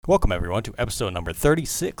Welcome, everyone, to episode number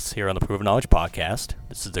 36 here on the Proven Knowledge Podcast.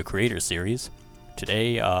 This is the Creator Series.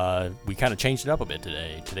 Today, we kind of changed it up a bit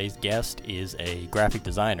today. Today's guest is a graphic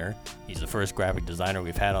designer. He's the first graphic designer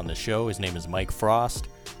we've had on the show. His name is Mike Frost.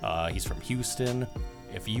 He's from Houston.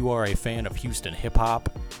 If you are a fan of Houston hip-hop,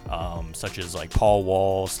 such as like Paul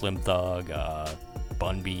Wall, Slim Thug,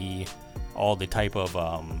 Bun B, all the type of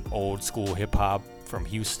old school hip-hop from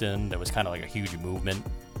Houston that was kind of like a huge movement,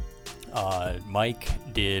 Mike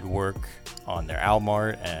did work on their album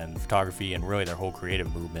art and photography and really their whole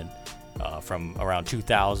creative movement from around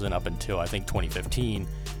 2000 up until I think 2015.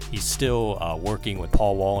 He's still working with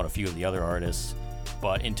Paul Wall and a few of the other artists,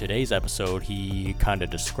 but in today's episode he kind of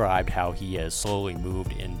described how he has slowly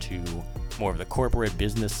moved into more of the corporate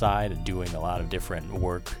business side and doing a lot of different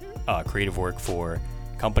work, creative work for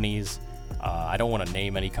companies. I don't want to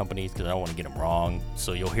name any companies because I don't want to get them wrong.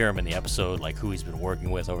 So you'll hear him in the episode, like who he's been working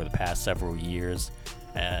with over the past several years.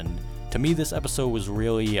 And to me, this episode was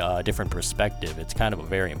really a different perspective. It's kind of a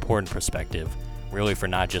very important perspective, really for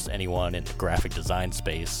not just anyone in the graphic design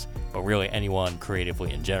space, but really anyone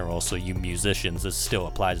creatively in general. So you musicians, this still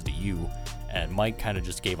applies to you. And Mike kind of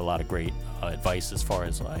just gave a lot of great advice as far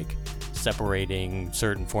as like separating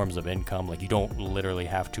certain forms of income. Like you don't literally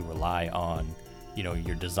have to rely on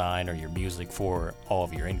your design or your music for all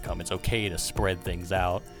of your income. It's okay to spread things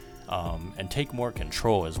out and take more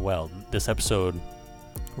control as well. This episode,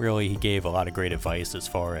 really, he gave a lot of great advice as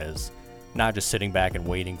far as not just sitting back and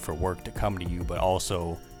waiting for work to come to you, but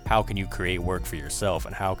also how can you create work for yourself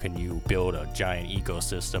and how can you build a giant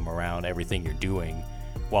ecosystem around everything you're doing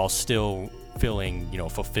while still feeling,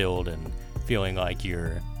 fulfilled and feeling like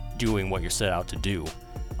you're doing what you're set out to do.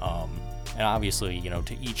 And obviously,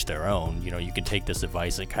 to each their own. You can take this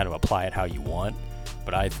advice and kind of apply it how you want.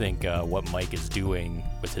 But I think what Mike is doing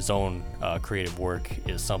with his own creative work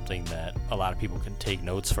is something that a lot of people can take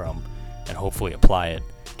notes from and hopefully apply it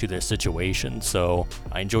to their situation. So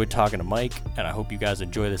I enjoyed talking to Mike, and I hope you guys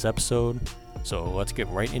enjoy this episode. So let's get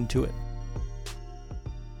right into it.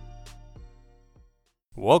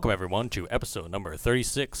 Welcome, everyone, to episode number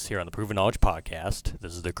 36 here on the Proven Knowledge Podcast.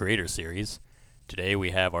 This is the Creator Series. Today we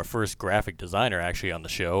have our first graphic designer actually on the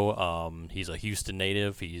show. He's a Houston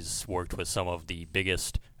native. He's worked with some of the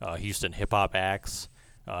biggest Houston hip-hop acts,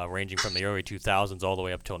 ranging from the early 2000s all the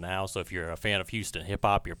way up till now. So if you're a fan of Houston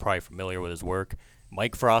hip-hop, you're probably familiar with his work.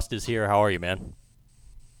 Mike Frost is here. How are you, man?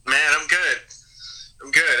 Man, I'm good.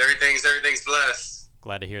 Everything's blessed.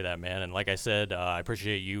 Glad to hear that, man. And like I said, I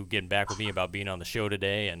appreciate you getting back with me about being on the show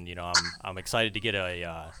today. And I'm excited to get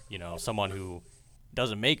someone who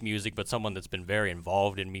doesn't make music, but someone that's been very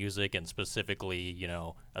involved in music, and specifically,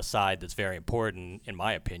 a side that's very important, in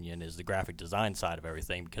my opinion, is the graphic design side of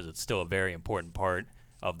everything, because it's still a very important part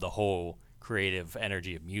of the whole creative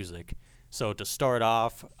energy of music. So to start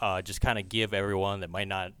off, just kind of give everyone that might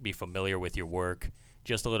not be familiar with your work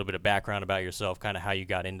just a little bit of background about yourself, kind of how you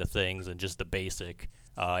got into things, and just the basic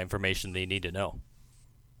information they need to know.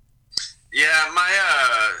 Yeah,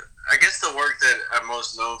 I guess the work that I'm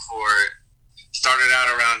most known for started out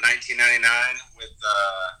around 1999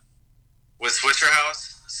 with Swisher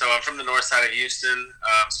House. So I'm from the north side of Houston.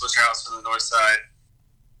 Swisher House from the north side.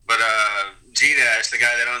 But G-Dash, the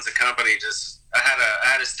guy that owns the company, I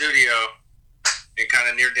had a studio in kind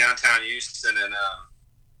of near downtown Houston, and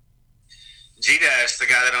G-Dash, the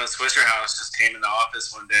guy that owns Swisher House, just came in the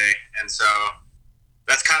office one day, and so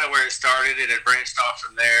that's kind of where it started. It had branched off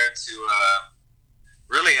from there to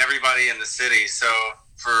really everybody in the city. So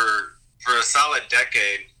for a solid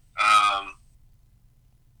decade,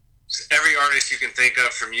 every artist you can think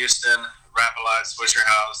of from Houston, Rap-A-Lot, Swisher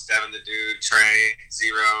House, Devin the Dude, Trey,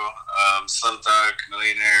 Zero, Slim Thug,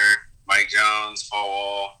 Millionaire, Mike Jones, Paul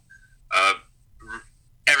Wall,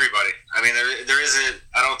 everybody. I mean, there isn't,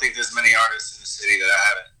 I don't think there's many artists in the city that I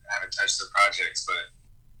haven't touched their projects, but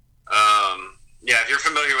yeah, if you're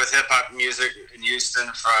familiar with hip-hop music in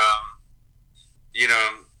Houston from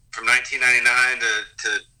 1999 to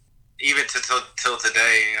even till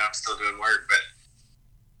today, I'm still doing work, but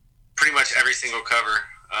pretty much every single cover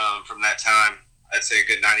from that time, I'd say a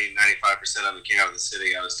good 90-95% of it came out of the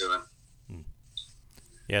city I was doing.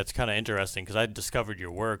 Yeah, it's kind of interesting because I discovered your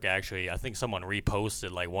work, actually. I think someone reposted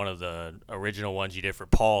like one of the original ones you did for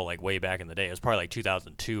Paul like way back in the day. It was probably like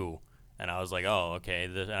 2002, and I was like, oh, okay.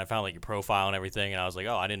 And I found like your profile and everything, and I was like,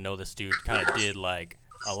 oh, I didn't know this dude kind of did like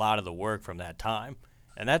a lot of the work from that time.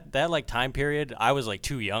 And that like time period, I was like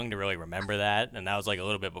too young to really remember that, and that was like a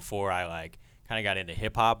little bit before I like kind of got into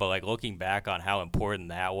hip hop. But like looking back on how important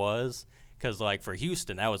that was, because like for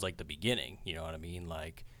Houston, that was like the beginning. You know what I mean?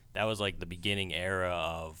 Like that was like the beginning era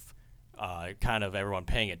of kind of everyone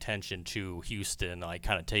paying attention to Houston, like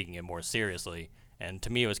kind of taking it more seriously. And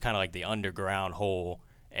to me, it was kind of like the underground whole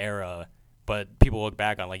era. But people look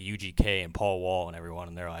back on like UGK and Paul Wall and everyone,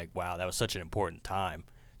 and they're like, wow, that was such an important time.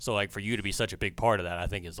 So like for you to be such a big part of that, I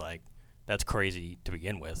think is like, that's crazy to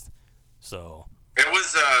begin with. So it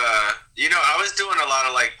was, I was doing a lot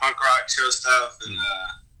of like punk rock show stuff and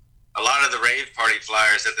a lot of the rave party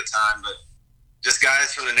flyers at the time, but just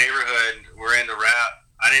guys from the neighborhood were into rap.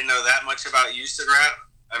 I didn't know that much about Houston rap.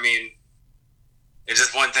 I mean, it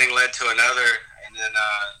just one thing led to another, and then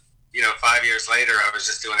 5 years later, I was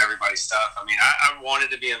just doing everybody's stuff. I mean, I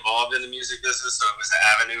wanted to be involved in the music business, so it was an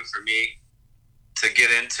avenue for me to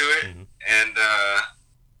get into it. Mm-hmm. And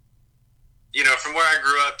from where I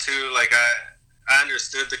grew up too, like I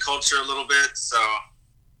understood the culture a little bit, so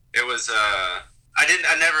it was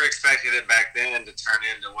I never expected it back then to turn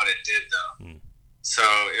into what it did though. So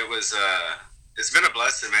it was it's been a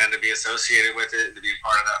blessing, man, to be associated with it, to be a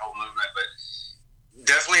part of that whole movement. But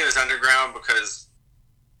definitely it was underground, because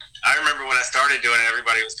I remember when I started doing it,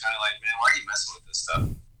 everybody was kind of like, man, why are you messing with this stuff?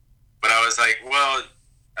 But I was like,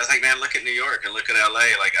 man, look at New York and look at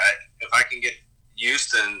LA. Like, if I can get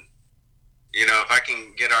Houston, if I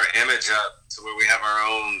can get our image up to where we have our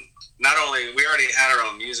own, not only, we already had our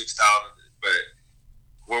own music style, but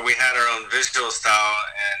where we had our own visual style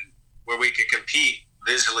and where we could compete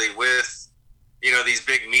visually with, these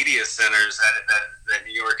big media centers that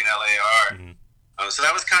New York and LA are. Mm-hmm. So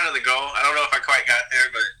that was kind of the goal. I don't know if I quite got there,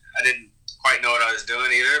 but I didn't quite know what I was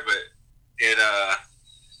doing either. But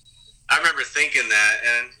I remember thinking that,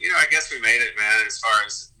 and I guess we made it, man, as far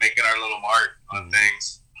as making our little mark on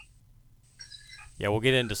things. Yeah, we'll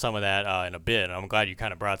get into some of that in a bit. I'm glad you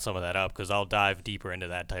kind of brought some of that up, because I'll dive deeper into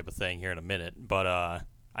that type of thing here in a minute. But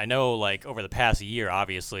I know, like, over the past year,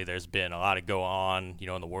 obviously, there's been a lot of go on,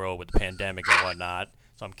 in the world with the pandemic and whatnot.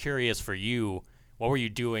 So I'm curious for you, what were you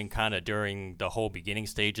doing kind of during the whole beginning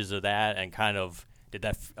stages of that, and kind of did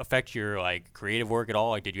that affect your, like, creative work at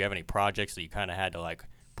all? Like, did you have any projects that you kind of had to, like,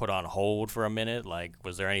 put on hold for a minute? Like,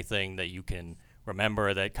 was there anything that you can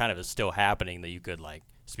remember that kind of is still happening that you could, like,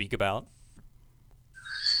 speak about?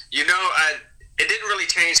 It didn't really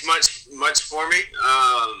change much for me.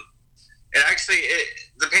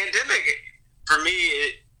 The pandemic, for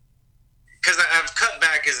me, because I've cut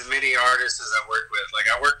back as many artists as I work with. Like,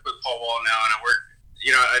 I work with Paul Wall now, and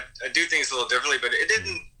I do things a little differently, but it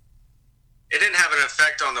didn't have an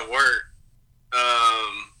effect on the work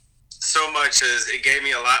so much as it gave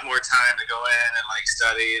me a lot more time to go in and like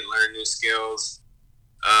study and learn new skills.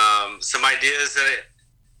 Some ideas that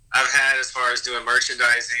I've had as far as doing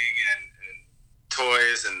merchandising and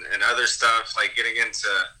toys and other stuff, like getting into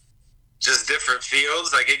just different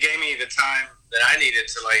fields. Like, it gave me the time that I needed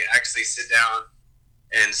to like actually sit down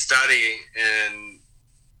and study and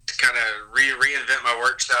to kind of reinvent my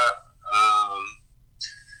workshop.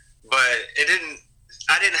 But I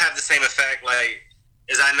didn't have the same effect like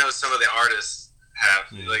as I know some of the artists have,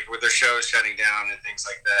 like with their shows shutting down and things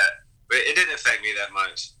like that. But it didn't affect me that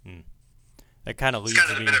much. That kind of leads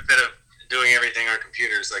to the benefit of doing everything on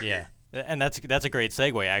computers. Like, yeah. And that's a great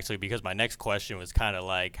segue, actually, because my next question was kind of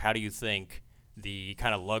like, how do you think the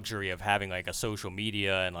kind of luxury of having like a social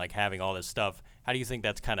media and like having all this stuff, how do you think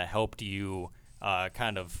that's kind of helped you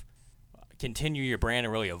kind of continue your brand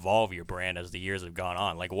and really evolve your brand as the years have gone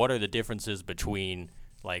on? Like, what are the differences between,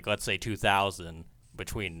 like, let's say 2000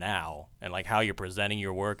 between now, and like how you're presenting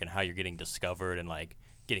your work and how you're getting discovered and like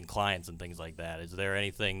getting clients and things like that? Is there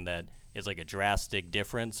anything that is like a drastic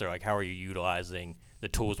difference, or like how are you utilizing the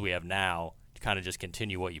tools we have now to kind of just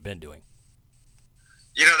continue what you've been doing?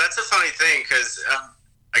 That's a funny thing, because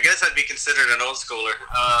I guess I'd be considered an old schooler.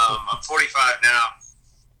 I'm 45 now.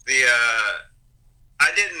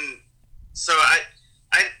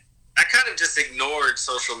 I kind of just ignored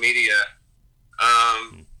social media.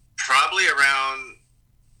 Probably around,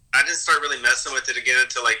 I didn't start really messing with it again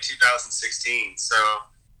until like 2016. So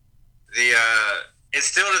it's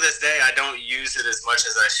still to this day, I don't use it as much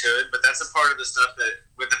as I should, but that's a part of the stuff that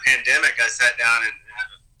with the pandemic, I sat down and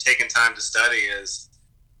have taken time to study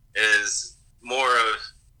is more of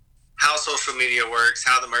how social media works,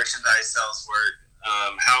 how the merchandise sales work,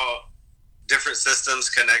 how different systems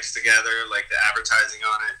connects together, like the advertising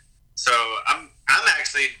on it. So I'm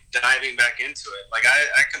actually diving back into it. Like,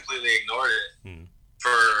 I completely ignored it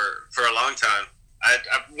for a long time. I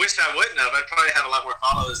wish I wouldn't have. I'd probably have a lot more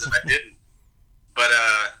followers if I didn't. But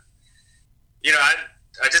I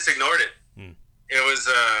just ignored it. It was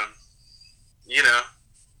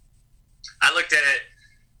I looked at it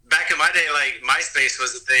back in my day, like MySpace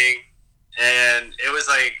was a thing, and it was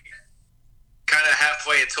like kind of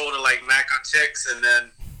halfway a tool to like Mac on Chicks, and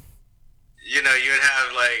then you know, you would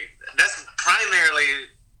have like, that's primarily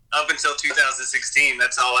up until 2016.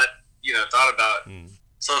 That's all I, you know, thought about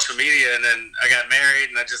social media. And then I got married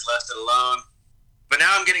and I just left it alone. But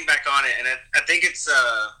now I'm getting back on it. And I think it's,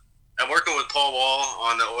 I'm working with Paul Wall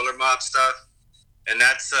on the Oiler Mob stuff. And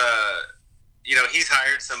that's, you know, he's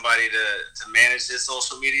hired somebody to manage his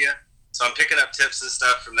social media. So I'm picking up tips and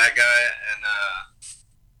stuff from that guy. And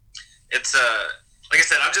it's, like I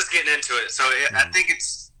said, I'm just getting into it. So I think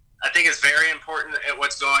it's very important at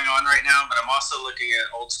what's going on right now, but I'm also looking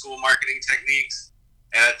at old school marketing techniques.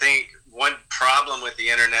 And I think one problem with the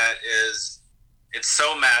internet is it's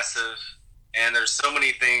so massive and there's so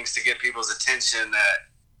many things to get people's attention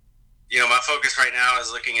that, you know, my focus right now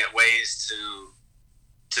is looking at ways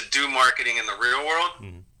to do marketing in the real world.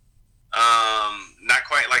 Not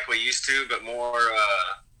quite like we used to, but more,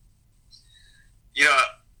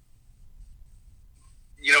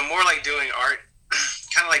 more like doing art,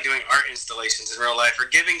 kind of like doing art installations in real life, or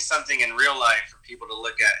giving something in real life for people to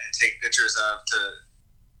look at and take pictures of,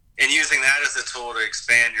 and using that as a tool to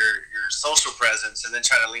expand your social presence, and then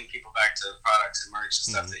try to link people back to products and merch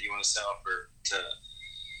and stuff that you want to sell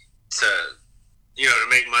to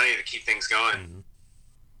make money to keep things going.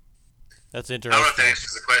 That's interesting. I don't know if that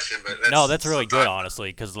answers the question, but that's really good, honestly,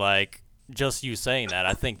 because like just you saying that,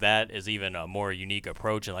 I think that is even a more unique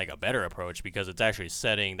approach and like a better approach, because it's actually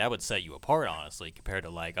that would set you apart, honestly, compared to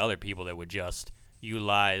like other people that would just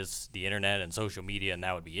utilize the internet and social media and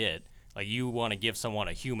that would be it. Like you want to give someone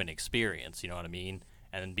a human experience, you know what I mean?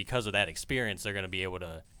 And because of that experience, they're going to be able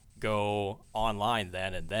to go online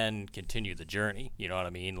then and then continue the journey, you know what I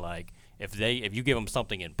mean? Like if you give them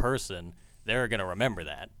something in person, they're going to remember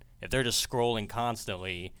that. If they're just scrolling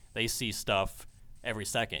constantly, they see stuff every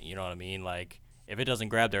second, you know what I mean? Like, if it doesn't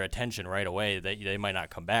grab their attention right away, they might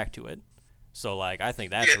not come back to it. So, like, I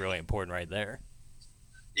think that's really important right there.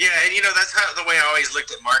 Yeah, and, you know, that's the way I always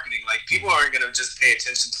looked at marketing. Like, people aren't going to just pay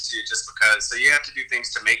attention to you just because. So you have to do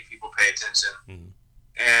things to make people pay attention.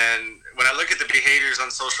 And when I look at the behaviors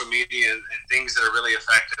on social media and things that are really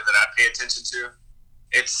effective that I pay attention to,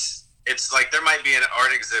 it's like there might be an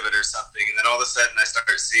art exhibit or something, and then all of a sudden I start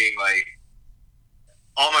seeing like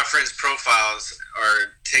all my friends' profiles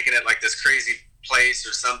are taken at like this crazy place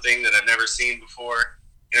or something that I've never seen before,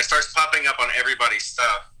 and it starts popping up on everybody's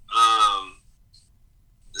stuff.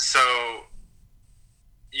 So,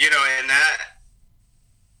 you know, and that,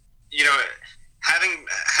 you know,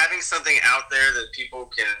 having something out there that people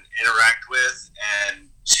can interact with and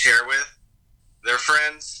share with their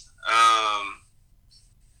friends,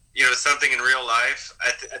 you know, something in real life,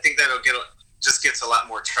 I think that'll gets a lot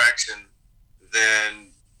more traction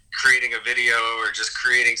than creating a video or just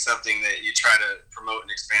creating something that you try to promote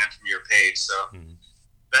and expand from your page. So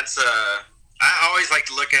that's I always like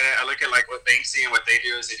to look at it. I look at like what Banksy and what they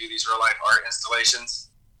do is they do these real life art installations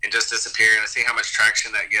and just disappear, and I see how much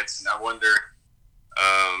traction that gets, and I wonder.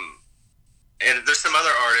 And there's some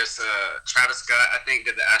other artists. Travis Scott, I think,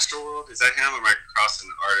 did the Astroworld. Is that him, or am I crossing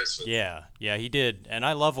artists? Yeah, he did, and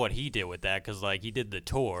I love what he did with that, because like he did the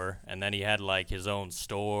tour, and then he had like his own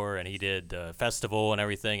store, and he did the festival and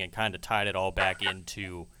everything, and kind of tied it all back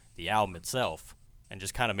into the album itself, and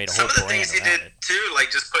just kind of made a whole brand around it. Some of the things he did too,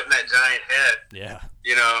 like just putting that giant head. Yeah.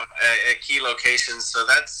 You know, at key locations. So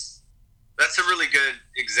that's a really good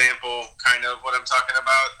example, kind of what I'm talking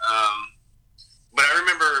about. But I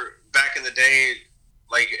remember back in the day,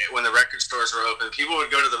 like when the record stores were open, people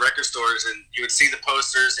would go to the record stores and you would see the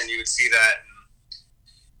posters and you would see that. And,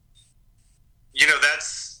 you know,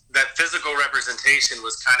 that physical representation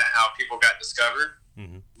was kind of how people got discovered.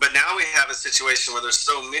 But now we have a situation where there's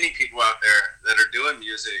so many people out there that are doing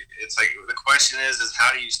music. It's like the question is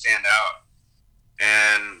how do you stand out?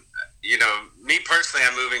 And, you know, me personally,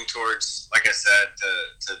 I'm moving towards, like I said,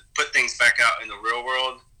 to put things back out in the real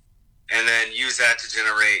world and then use that to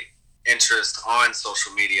generate interest on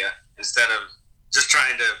social media instead of just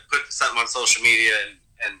trying to put something on social media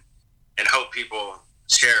and hope people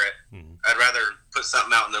share it. I'd rather put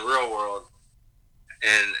something out in the real world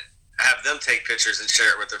and have them take pictures and share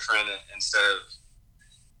it with their friend instead of,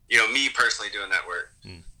 you know, me personally doing that work.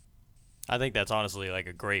 I think that's honestly like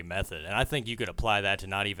a great method, and I think you could apply that to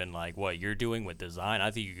not even like what you're doing with design. I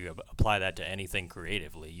think you could apply that to anything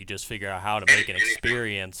creatively. You just figure out how to make an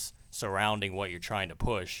experience surrounding what you're trying to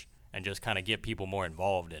push and just kind of get people more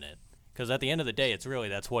involved in it. Because at the end of the day,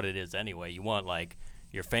 that's what it is anyway. You want like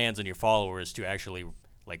your fans and your followers to actually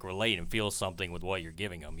like relate and feel something with what you're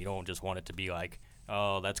giving them. You don't just want it to be like,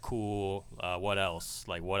 oh, that's cool. What else?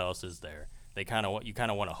 Like, what else is there? You kind of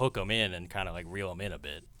want to hook them in and kind of like reel them in a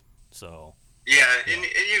bit. So. Yeah, and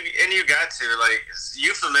you got to, like,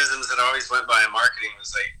 euphemisms that always went by in marketing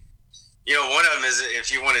was like, one of them is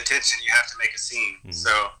if you want attention, you have to make a scene. Mm-hmm.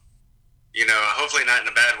 So, hopefully not in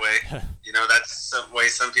a bad way. That's some way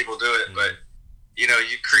some people do it, but you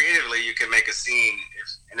creatively you can make a scene.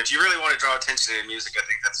 If you really want to draw attention in music, I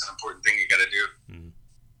think that's an important thing you got to do.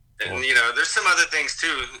 And there's some other things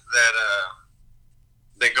too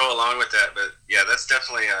that go along with that. But yeah, that's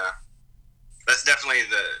definitely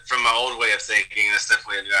from my old way of thinking. That's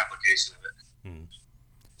definitely a new application of it.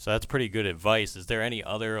 So that's pretty good advice. Is there any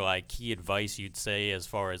other key advice you'd say as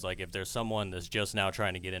far as if there's someone that's just now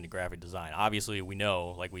trying to get into graphic design? Obviously, we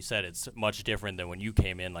know, like we said, it's much different than when you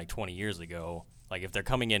came in 20 years ago. If they're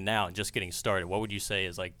coming in now and just getting started, what would you say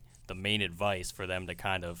is the main advice for them to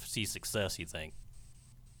kind of see success, you think?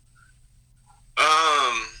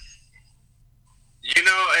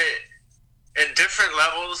 At different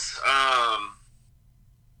levels,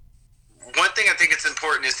 one thing I think it's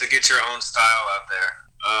important is to get your own style out there.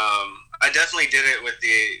 I definitely did it with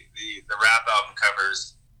the rap album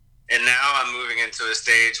covers, and now I'm moving into a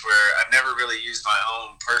stage where I've never really used my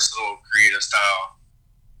own personal creative style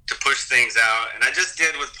to push things out. And I just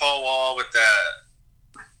did with Paul Wall with the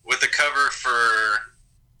cover for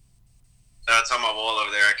it's on my wall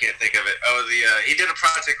over there. I can't think of it. He did a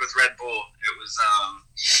project with Red Bull. It was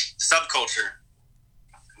Subculture,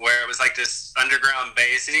 where it was this underground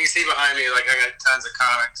bass, and you can see behind me I got tons of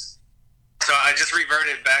comics. So I just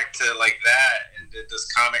reverted back to that and did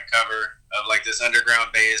this comic cover of this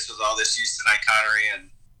underground bass with all this Houston iconery and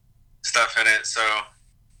stuff in it. So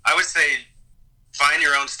I would say find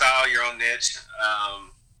your own style, your own niche,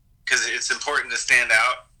 because it's important to stand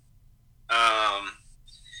out.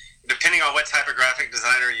 Depending on what type of graphic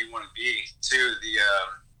designer you want to be, too,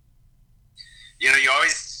 you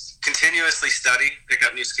always continuously study, pick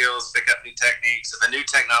up new skills, pick up new techniques. If a new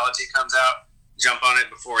technology comes out, jump on it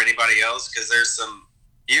before anybody else, because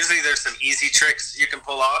usually there's some easy tricks you can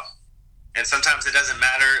pull off, and sometimes it doesn't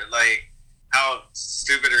matter how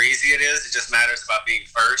stupid or easy it is. It just matters about being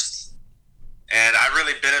first. And I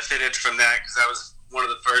really benefited from that because I was one of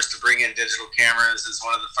the first to bring in digital cameras, is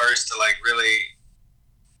one of the first to really,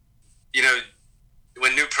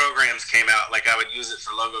 when new programs came out, I would use it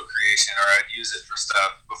for logo creation, or I'd use it for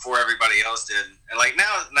stuff before everybody else did. And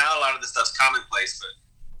now a lot of the stuff's commonplace, but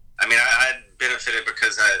I mean, I benefited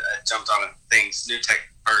because I jumped on things, new tech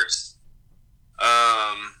first.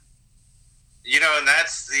 And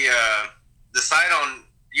that's decide on,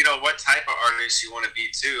 what type of artist you want to be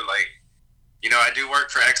too. I do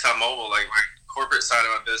work for ExxonMobil. My corporate side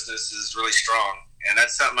of my business is really strong. And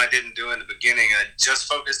that's something I didn't do in the beginning. I just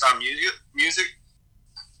focused on music.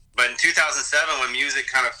 But in 2007, when music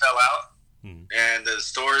kind of fell out and the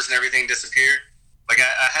stores and everything disappeared,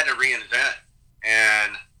 I had to reinvent.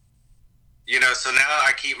 And so now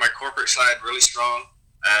I keep my corporate side really strong.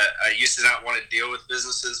 I used to not want to deal with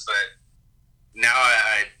businesses, but now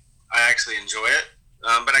I actually enjoy it.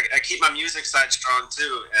 But I keep my music side strong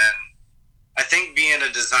too. And I think being a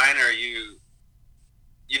designer, you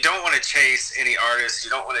don't want to chase any artist.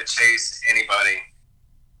 You don't want to chase anybody.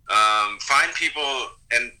 Find people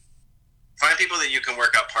that you can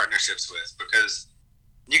work out partnerships with, because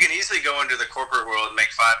you can easily go into the corporate world and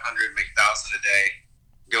make 500, make 1,000 a day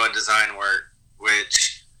doing design work,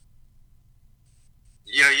 which,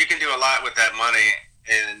 you can do a lot with that money.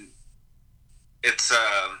 And it's,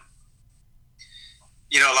 a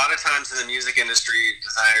lot of times in the music industry,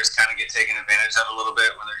 designers kind of get taken advantage of a little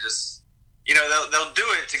bit when they're just, they'll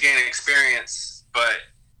do it to gain experience. But,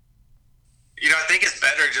 I think it's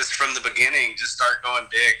better just from the beginning, just start going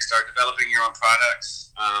big, start developing your own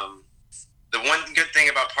products. The one good thing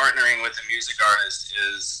about partnering with a music artist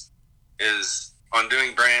is on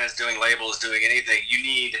doing brands, doing labels, doing anything, you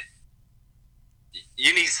need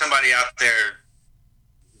somebody out there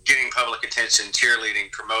getting public attention,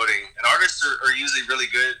 cheerleading, promoting. And artists are usually really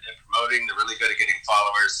good at promoting. They're really good at getting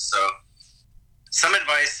followers. So some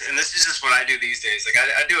advice, and this is just what I do these days.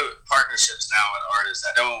 I do partnerships now with artists.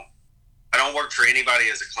 I don't work for anybody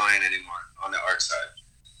as a client anymore on the art side.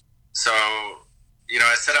 So,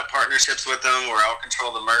 I set up partnerships with them where I'll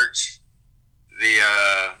control the merch. We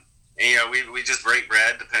just break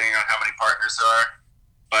bread depending on how many partners there are.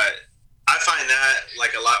 But I find that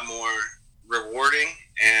a lot more rewarding,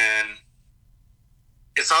 and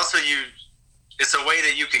it's also it's a way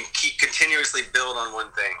that you can continuously build on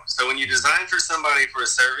one thing. So when you design for somebody for a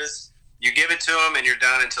service, you give it to them and you're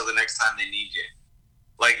done until the next time they need you.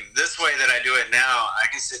 This way that I do it now, I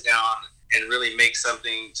can sit down and really make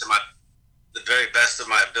something to the very best of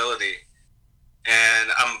my ability.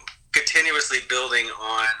 And I'm continuously building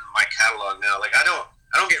on my catalog now. I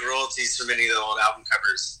don't get royalties from any of the old album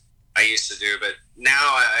covers I used to do, but now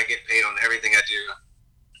I get paid on everything I do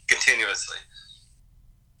continuously.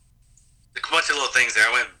 A bunch of little things there.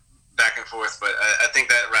 I went back and forth, but I think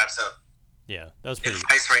that wraps up. Yeah, that was pretty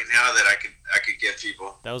advice right now that I could give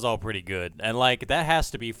people. That was all pretty good. And like that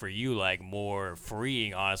has to be for you like more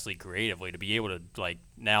freeing, honestly, creatively, to be able to like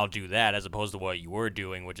now do that as opposed to what you were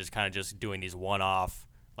doing, which is kind of just doing these one-off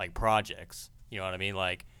like projects. You know what I mean?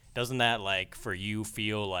 Like doesn't that like for you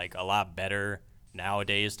feel like a lot better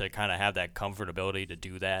nowadays to kind of have that comfortability to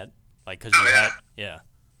do that? Like cuz you had yeah.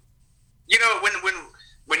 You know,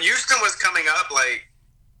 when Houston was coming up, like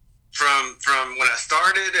from when I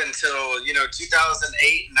started until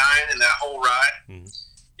 2008, 9, and that whole ride,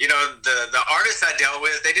 you know, the artists I dealt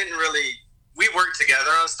with, they didn't really. We worked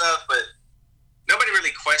together on stuff, but nobody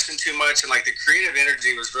really questioned too much, and like the creative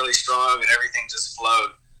energy was really strong, and everything just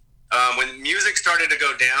flowed. When music started to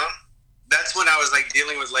go down, that's when I was like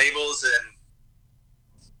dealing with labels,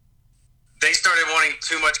 and they started wanting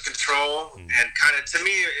too much control, and kind of to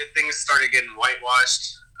me, things started getting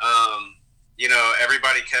whitewashed. You know,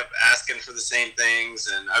 everybody kept asking for the same things,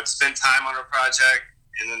 and I'd spend time on a project,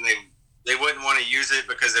 and then they wouldn't want to use it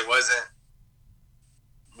because it wasn't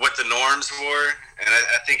what the norms were, and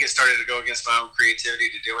I think it started to go against my own creativity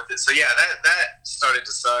to deal with it. So yeah, that started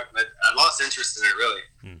to suck. I lost interest in it really.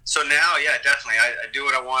 So now, yeah, definitely, I do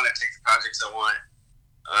what I want. I take the projects I want.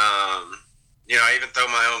 You know, I even throw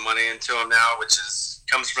my own money into them now, which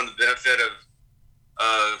comes from the benefit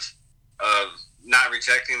of not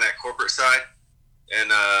rejecting that corporate side and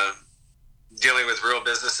dealing with real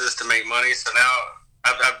businesses to make money. So now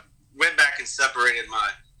I've went back and separated my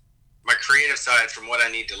creative side from what I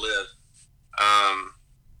need to live,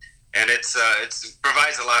 and it's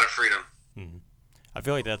provides a lot of freedom. I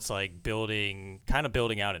feel like that's like building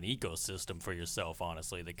out an ecosystem for yourself,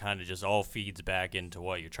 honestly, that kind of just all feeds back into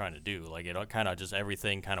what you're trying to do. Like it kind of just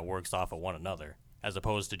everything kind of works off of one another, as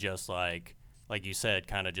opposed to just like you said,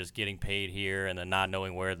 kind of just getting paid here and then not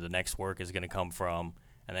knowing where the next work is going to come from,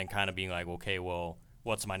 and then kind of being like, okay, well,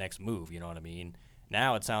 what's my next move? You know what I mean?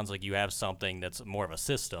 Now it sounds like you have something that's more of a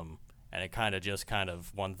system, and it kind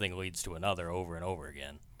of one thing leads to another over and over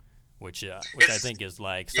again, which I think is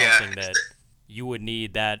like something that you would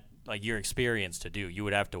need that, like your experience to do. You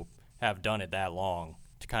would have to have done it that long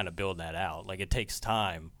to kind of build that out. Like it takes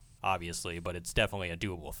time, obviously, but it's definitely a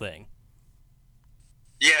doable thing.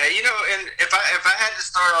 Yeah, you know, and if I had to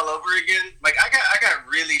start all over again, like I got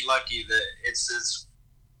really lucky that it's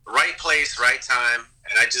right place, right time,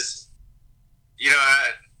 and I just, you know,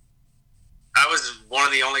 I was one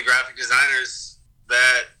of the only graphic designers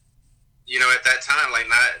that, you know, at that time, like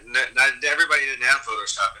not everybody didn't have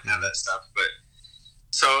Photoshop and have that stuff, but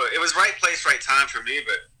so it was right place, right time for me.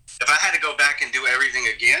 But if I had to go back and do everything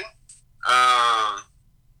again,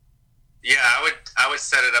 yeah, I would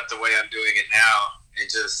set it up the way I'm doing it now. And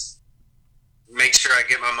just make sure I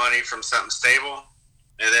get my money from something stable.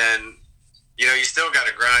 And then, you know, you still got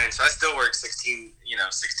to grind. So I still work 16,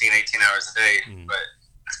 18 hours a day. But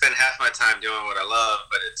I spend half my time doing what I love,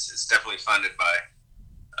 but it's definitely funded by.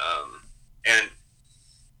 And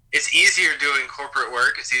it's easier doing corporate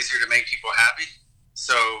work. It's easier to make people happy.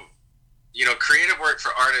 So, you know, creative work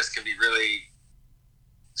for artists can be really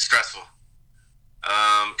stressful.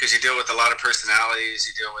 Because you deal with a lot of personalities.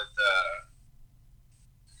 You deal with...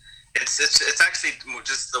 It's actually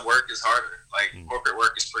just the work is harder. Like corporate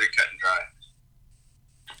work is pretty cut and dry.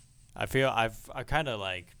 I feel I kind of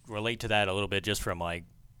like relate to that a little bit just from like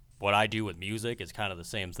what I do with music. It's kind of the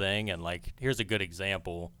same thing. And like here's a good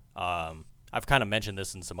example. I've kind of mentioned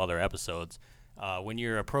this in some other episodes. When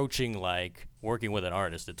you're approaching like working with an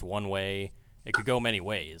artist, it's one way. It could go many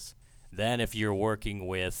ways. Then if you're working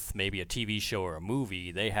with maybe a TV show or a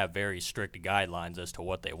movie, they have very strict guidelines as to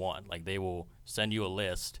what they want. Like they will send you a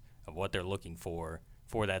list of what they're looking for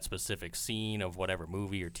that specific scene of whatever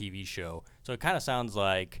movie or TV show. So it kind of sounds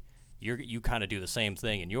like you kind of do the same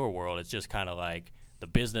thing in your world. It's just kind of like the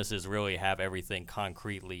businesses really have everything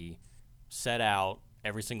concretely set out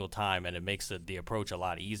every single time, and it makes the approach a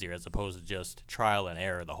lot easier as opposed to just trial and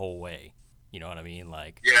error the whole way. You know what I mean?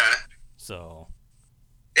 Like yeah. So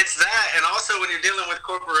it's that, and also when you're dealing with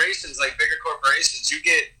corporations, like bigger corporations,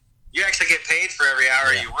 you actually get paid for every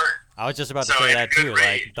hour you work. I was just about to say that too,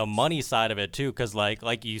 like the money side of it too, because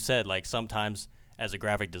like you said, like sometimes as a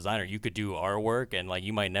graphic designer, you could do artwork and like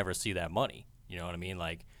you might never see that money. You know what I mean?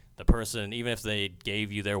 Like the person, even if they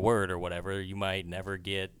gave you their word or whatever, you might never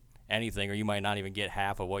get anything, or you might not even get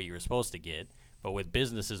half of what you were supposed to get. But with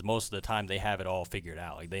businesses, most of the time they have it all figured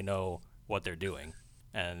out. Like they know what they're doing,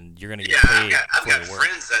 and you're gonna get paid I've for got your work.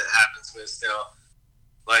 friends that happens with still,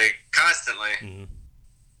 like constantly.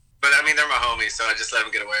 But I mean, they're my homies, so I just let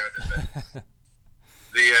them get away with it.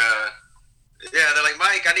 But Yeah, they're like,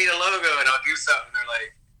 Mike, I need a logo, and I'll do something. They're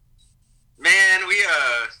like, man,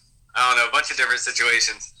 I don't know, a bunch of different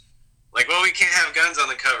situations. Like, well, we can't have guns on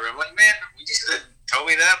the cover. I'm like, man, you should have told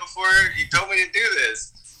me that before you told me to do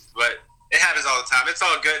this. But it happens all the time. It's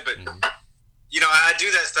all good, but I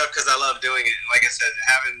do that stuff because I love doing it. And like I said,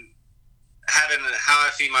 having how I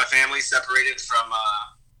feed my family separated from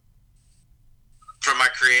my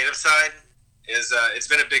creative side is it's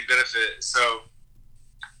been a big benefit. So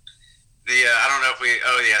I don't know if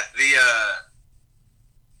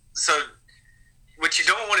so what you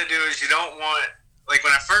don't want to do is you don't want, like,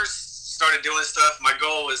 when I first started doing stuff, my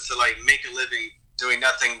goal was to like make a living doing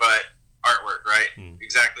nothing but artwork, right?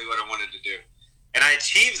 Exactly what I wanted to do. And I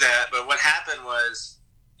achieved that, but what happened was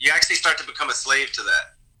you actually start to become a slave to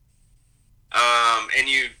that. And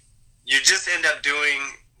you just end up doing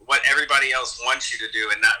what everybody else wants you to do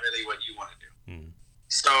and not really what you want to do.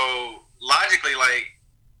 So logically, like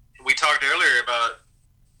we talked earlier about,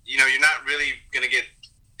 you're not really going to get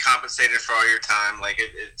compensated for all your time. Like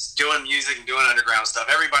it's doing music and doing underground stuff.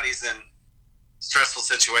 Everybody's in stressful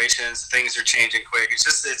situations. Things are changing quick. It's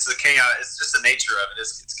the chaos. It's just the nature of it.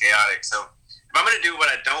 It's chaotic. So if I'm going to do what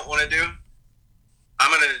I don't want to do, I'm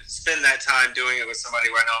going to spend that time doing it with somebody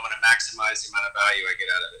where I know I'm going to maximize the amount of value I get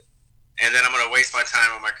out of it. And then I'm going to waste my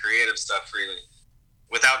time on my creative stuff freely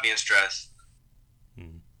without being stressed.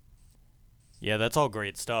 Yeah, that's all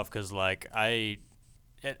great stuff because, like, I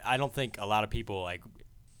don't think a lot of people, like,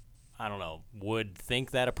 I don't know, would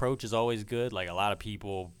think that approach is always good. Like, a lot of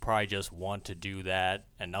people probably just want to do that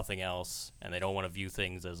and nothing else, and they don't want to view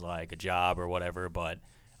things as, like, a job or whatever. But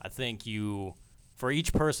I think for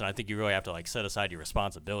each person, I think you really have to, like, set aside your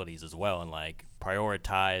responsibilities as well and, like,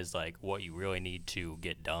 prioritize, like, what you really need to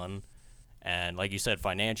get done. And like you said,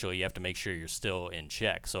 financially, you have to make sure you're still in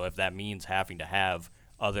check. So if that means having to have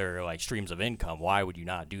other, like, streams of income, why would you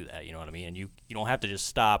not do that? You know what I mean? And you don't have to just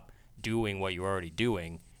stop doing what you're already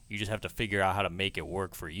doing. You just have to figure out how to make it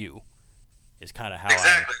work for you. Is kind of how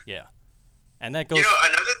exactly. And that goes.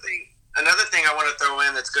 Another thing I want to throw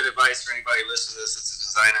in that's good advice for anybody listening to this as a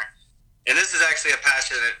designer, and this is actually a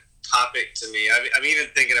passionate topic to me. I'm even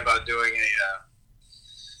thinking about doing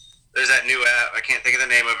there's that new app. I can't think of the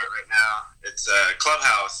name of it right now. It's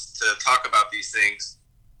Clubhouse to talk about these things.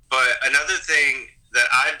 But another thing that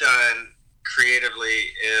I've done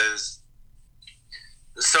creatively is,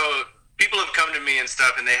 so people have come to me and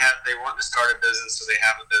stuff, and they want to start a business, so they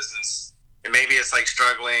have a business, and maybe it's like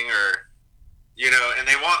struggling, or and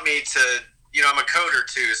they want me to, I'm a coder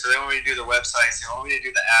too, so they want me to do the websites, they want me to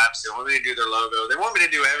do the apps, they want me to do their logo, they want me to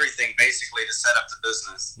do everything basically to set up the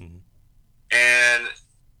business. And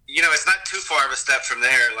it's not too far of a step from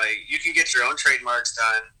there. Like, you can get your own trademarks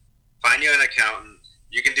done, find you an accountant,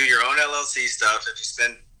 you can do your own LLC stuff if you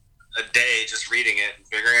spend a day just reading it and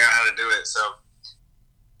figuring out how to do it. So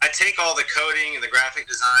I take all the coding and the graphic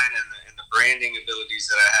design and the branding abilities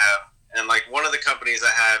that I have, and like one of the companies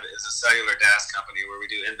I have is a cellular DAS company where we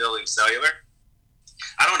do in-building cellular.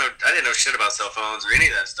 I didn't know shit about cell phones or any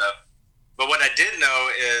of that stuff, but what I did know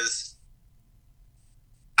is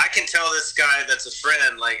I can tell this guy that's a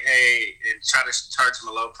friend, like, hey, and try to charge him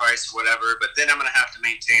a low price or whatever, but then I'm going to have to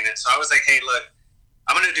maintain it. So I was like, hey, look,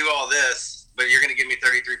 I'm going to do all this, but you're going to give me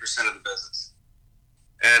 33% of the business.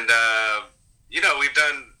 And, we've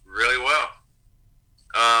done really well.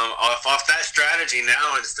 Off that strategy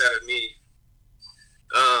now, instead of me,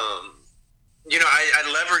 I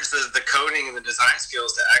leverage the coding and the design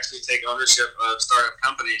skills to actually take ownership of startup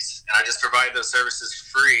companies, and I just provide those services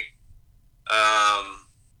for free.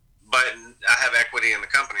 But I have equity in the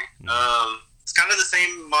company. It's kind of the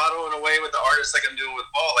same model in a way with the artists, like I'm doing with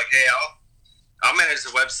Paul. Like, hey, I'll manage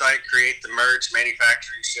the website, create the merch,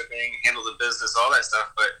 manufacturing, shipping, handle the business, all that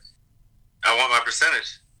stuff, but I want my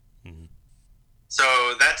percentage. So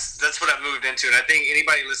that's what I've moved into, and I think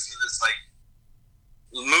anybody listening to this, like,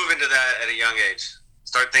 move into that at a young age.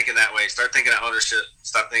 Start thinking that way. Start thinking of ownership.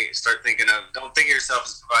 Start thinking of, don't think of yourself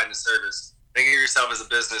as providing a service. Think of yourself as a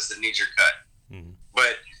business that needs your cut.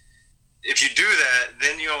 But if you do that,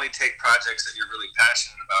 then you only take projects that you're really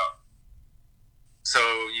passionate about. So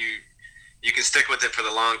you can stick with it for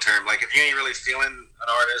the long term. Like, if you ain't really feeling an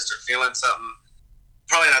artist or feeling something,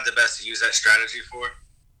 probably not the best to use that strategy for.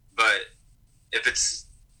 But if it's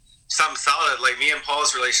something solid, like me and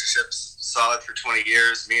Paul's relationship's solid for 20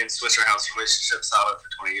 years, me and Swisher House relationship solid for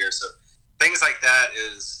 20 years. So things like that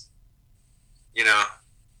is, you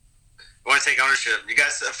want to take ownership. You got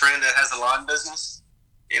a friend that has a lawn business,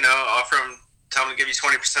 offer him, tell him to give you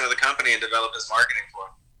 20% of the company and develop his marketing for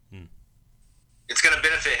him. It's going to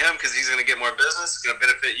benefit him because he's going to get more business. It's going to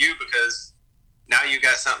benefit you because now you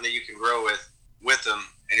got something that you can grow with them,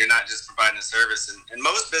 and you're not just providing a service. And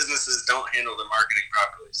most businesses don't handle their marketing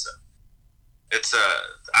properly. So it's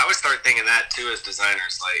I would start thinking that too as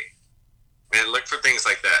designers. Like, man, look for things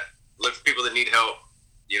like that. Look for people that need help.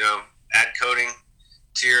 You know, add coding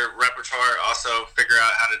to your repertoire. Also, figure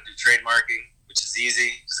out how to do trademarking, which is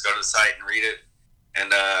easy. Just go to the site and read it.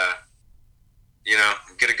 And you know,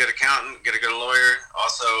 get a good accountant, get a good lawyer.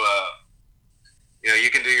 Also, you know, you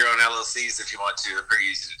can do your own LLCs if you want to. They're pretty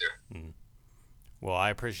easy to do. Mm. Well, I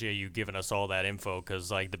appreciate you giving us all that info, because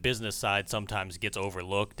like the business side sometimes gets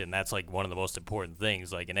overlooked, and that's like one of the most important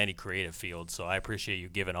things, like in any creative field. So I appreciate you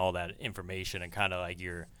giving all that information and kind of like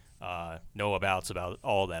your know-abouts about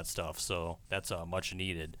all that stuff. So that's much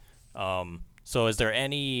needed. So is there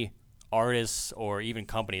any artists or even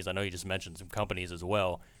companies, I know you just mentioned some companies as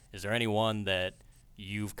well, is there anyone that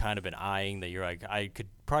you've kind of been eyeing that you're like, I could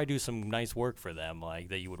probably do some nice work for them, like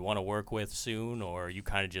that you would want to work with soon, or you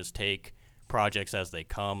kind of just take projects as they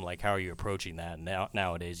come? Like, how are you approaching that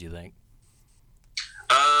nowadays, you think?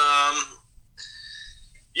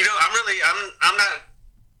 You know, I'm not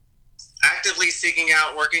actively seeking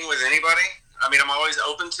out working with anybody. I mean, I'm always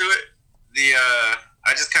open to it.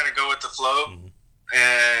 I just kind of go with the flow. Mm-hmm.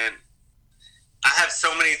 And I have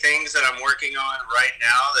so many things that I'm working on right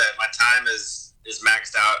now that my time is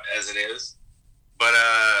maxed out as it is. But,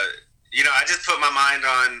 you know, I just put my mind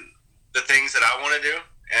on the things that I want to do.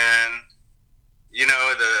 And, you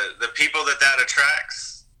know, the people that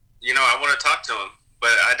attracts, you know, I want to talk to them.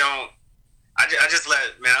 But I just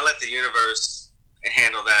let the universe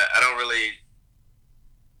handle that. I don't really,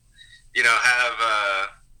 you know, have,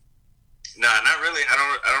 no, not really. I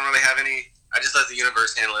don't really have any. I just let the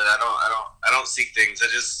universe handle it. I don't seek things.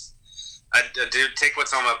 I do take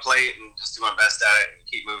what's on my plate and just do my best at it and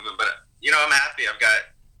keep moving. But, you know, I'm happy. I've got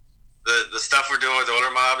the stuff we're doing with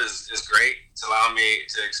Older Mob is great. It's allowing me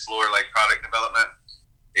to explore like product development.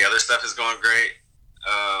 The other stuff is going great.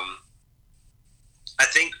 I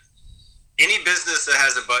think any business that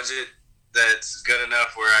has a budget that's good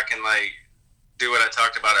enough where I can like do what I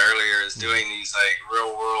talked about earlier is doing these like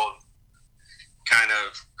real world kind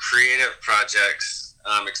of creative projects,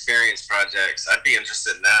 experience projects. I'd be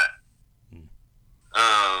interested in that.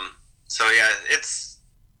 So yeah, it's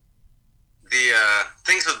the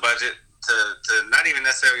things with budget to not even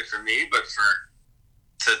necessarily for me, but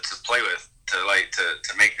to play with, to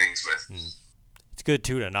make things with. It's good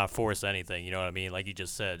too to not force anything. You know what I mean? Like you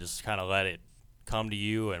just said, just kind of let it come to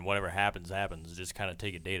you, and whatever happens. Just kind of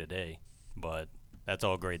take it day to day. But that's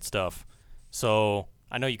all great stuff. So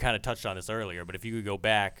I know you kind of touched on this earlier, but if you could go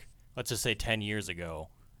back, let's just say 10 years ago,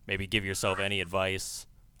 maybe give yourself any advice.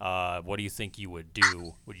 What do you think you would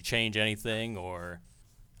do? Would you change anything? Or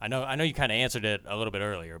I know you kind of answered it a little bit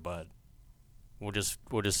earlier, but we'll just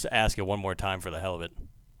ask it one more time for the hell of it.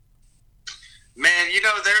 Man, you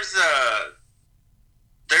know, there's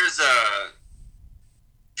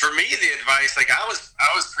for me, the advice, like I was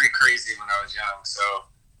pretty crazy when I was young. So,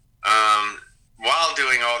 while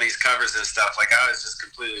doing all these covers and stuff, like I was just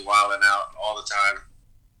completely wilding out all the time.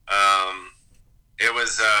 It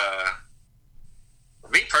was,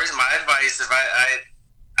 me personally, my advice, if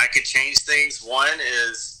I could change things, one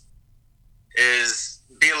is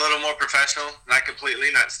be a little more professional, not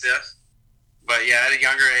completely, not stiff, but yeah, at a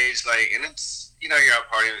younger age, like, and it's, you know, you're out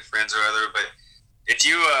partying with friends or other, but if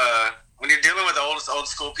you, when you're dealing with old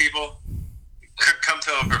school people, come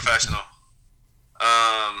to a professional.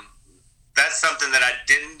 That's something that I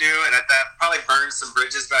didn't do, and that probably burned some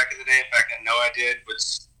bridges back in the day. In fact, I know I did,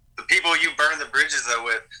 which the people you burn the bridges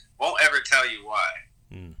with won't ever tell you why.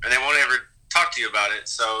 And they won't ever talk to you about it.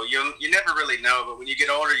 So you never really know, but when you get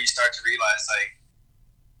older, you start to realize, like,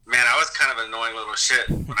 man, I was kind of an annoying little shit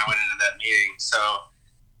when I went into that meeting. So,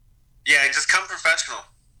 yeah, just come professional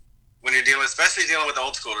when you're especially dealing with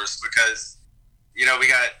old schoolers, because, you know, we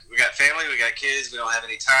got family, we got kids, we don't have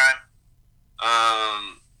any time.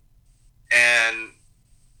 And,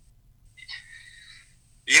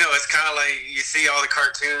 you know, it's kind of like you see all the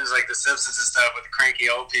cartoons like The Simpsons and stuff with the cranky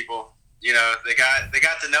old people. You know, they got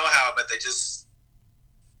the know-how, but they just,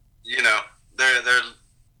 you know, they're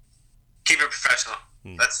keep it professional.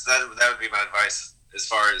 That would be my advice as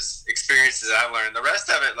far as experiences I've learned. The rest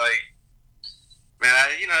of it, like, man,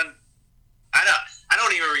 I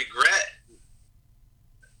don't even regret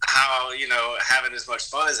how, you know, having as much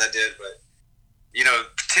fun as I did, but, you know,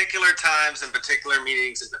 particular times and particular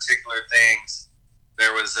meetings and particular things,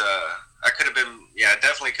 there was I could have been,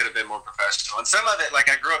 definitely could have been more professional. And some of it, like,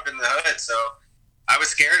 I grew up in the hood, so I was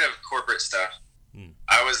scared of corporate stuff.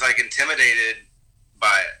 I was like intimidated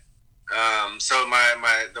by it. So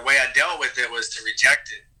the way I dealt with it was to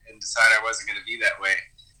reject it and decide I wasn't going to be that way.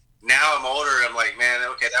 now I'm older. I'm like, man,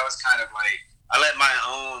 okay, that was kind of like I let my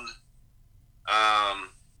own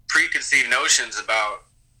preconceived notions about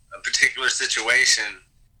a particular situation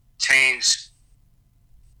change,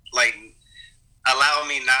 like allow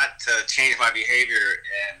me not to change my behavior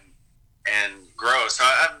and grow. So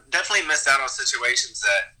I've definitely missed out on situations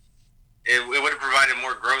that it would have provided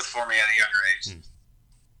more growth for me at a younger age.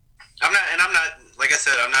 I'm not, like I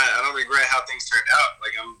said, I don't regret how things turned out.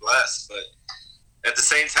 Like, I'm blessed, but at the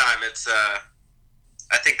same time, it's,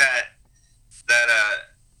 I think that,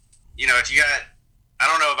 if you got, I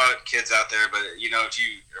don't know about kids out there, but, if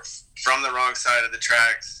you're from the wrong side of the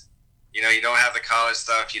tracks, you don't have the college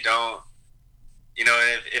stuff, you don't,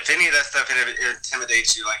 if any of that stuff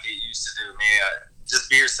intimidates you like it used to do me, just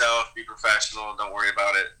be yourself, be professional, don't worry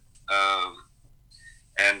about it.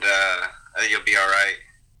 And I think you'll be all right.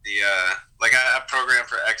 Like I program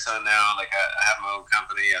for Exxon now. Like I have my own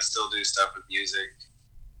company. I still do stuff with music.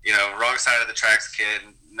 Wrong side of the tracks kid,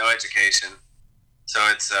 no education. So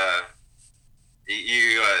it's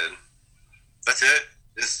that's it.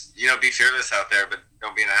 Just be fearless out there, but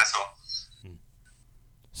don't be an asshole.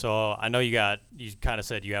 So I know you kind of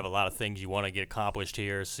said you have a lot of things you want to get accomplished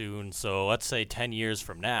here soon. So let's say 10 years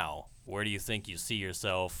from now, where do you think you see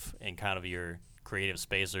yourself in kind of your creative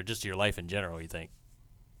space or just your life in general, you think?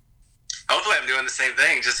 Hopefully I'm doing the same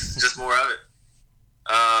thing, just more of it.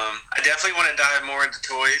 I definitely want to dive more into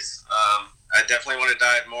toys. I definitely want to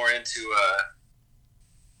dive more into,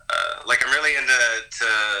 like I'm really into,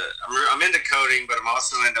 I'm into coding, but I'm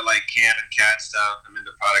also into like CAN and CAD stuff. I'm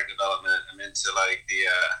into product development. I'm into like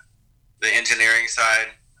the engineering side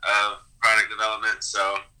of product development.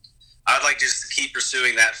 So I'd like just to keep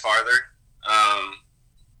pursuing that farther.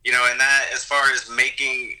 And that as far as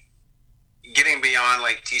getting beyond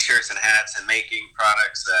like t-shirts and hats and making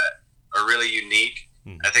products that are really unique,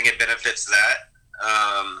 I think it benefits that.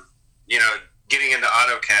 Getting into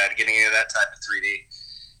AutoCAD, getting into that type of 3D.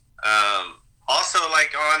 Also,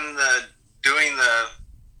 like on doing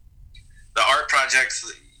the art projects,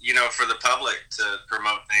 for the public to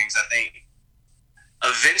promote things. I think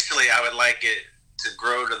eventually I would like it to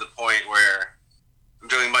grow to the point where I'm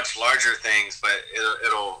doing much larger things, but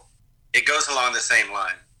it goes along the same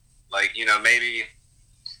line. Like, maybe,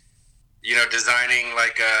 designing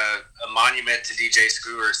like a monument to DJ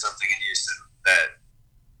Screw or something in Houston that,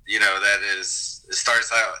 it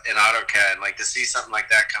starts out in AutoCAD. Like, to see something like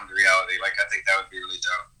that come to reality, like, I think that would be really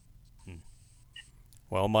dope.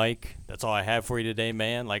 Well, Mike, that's all I have for you today,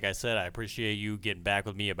 man. Like I said, I appreciate you getting back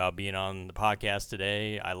with me about being on the podcast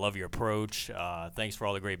today. I love your approach. Thanks for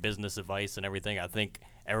all the great business advice and everything. I think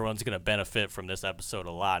everyone's going to benefit from this episode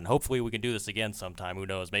a lot, and hopefully we can do this again sometime. Who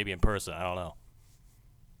knows? Maybe in person. I don't know.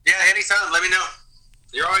 Yeah, anytime. Let me know.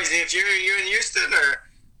 You're always, if you're in Houston or...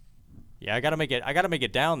 Yeah, I gotta make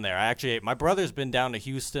it down there. My brother's been down to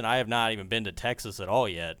Houston. I have not even been to Texas at all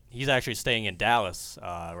yet. He's actually staying in Dallas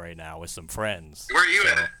right now with some friends. Where are you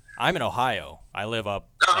at? I'm in Ohio. I live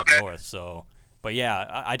up north. So, but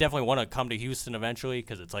yeah, I definitely want to come to Houston eventually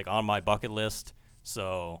because it's like on my bucket list.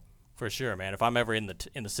 So for sure, man. If I'm ever in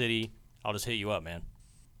the city, I'll just hit you up, man.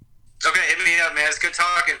 Okay, hit me up, man. It's good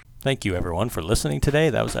talking. Thank you, everyone, for listening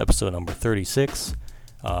today. That was episode number 36.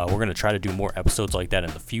 We're going to try to do more episodes like that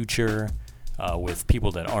in the future with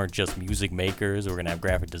people that aren't just music makers. We're going to have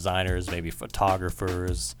graphic designers, maybe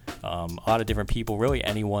photographers, a lot of different people, really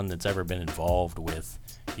anyone that's ever been involved with,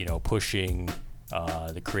 pushing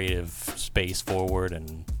the creative space forward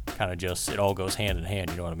and kind of just it all goes hand in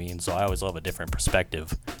hand, you know what I mean? So I always love a different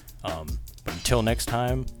perspective. But until next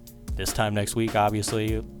time, this time next week,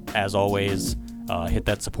 obviously, as always, hit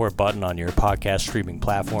that support button on your podcast streaming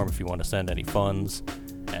platform if you want to send any funds.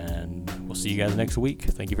 And we'll see you guys next week.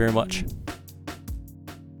 Thank you very much.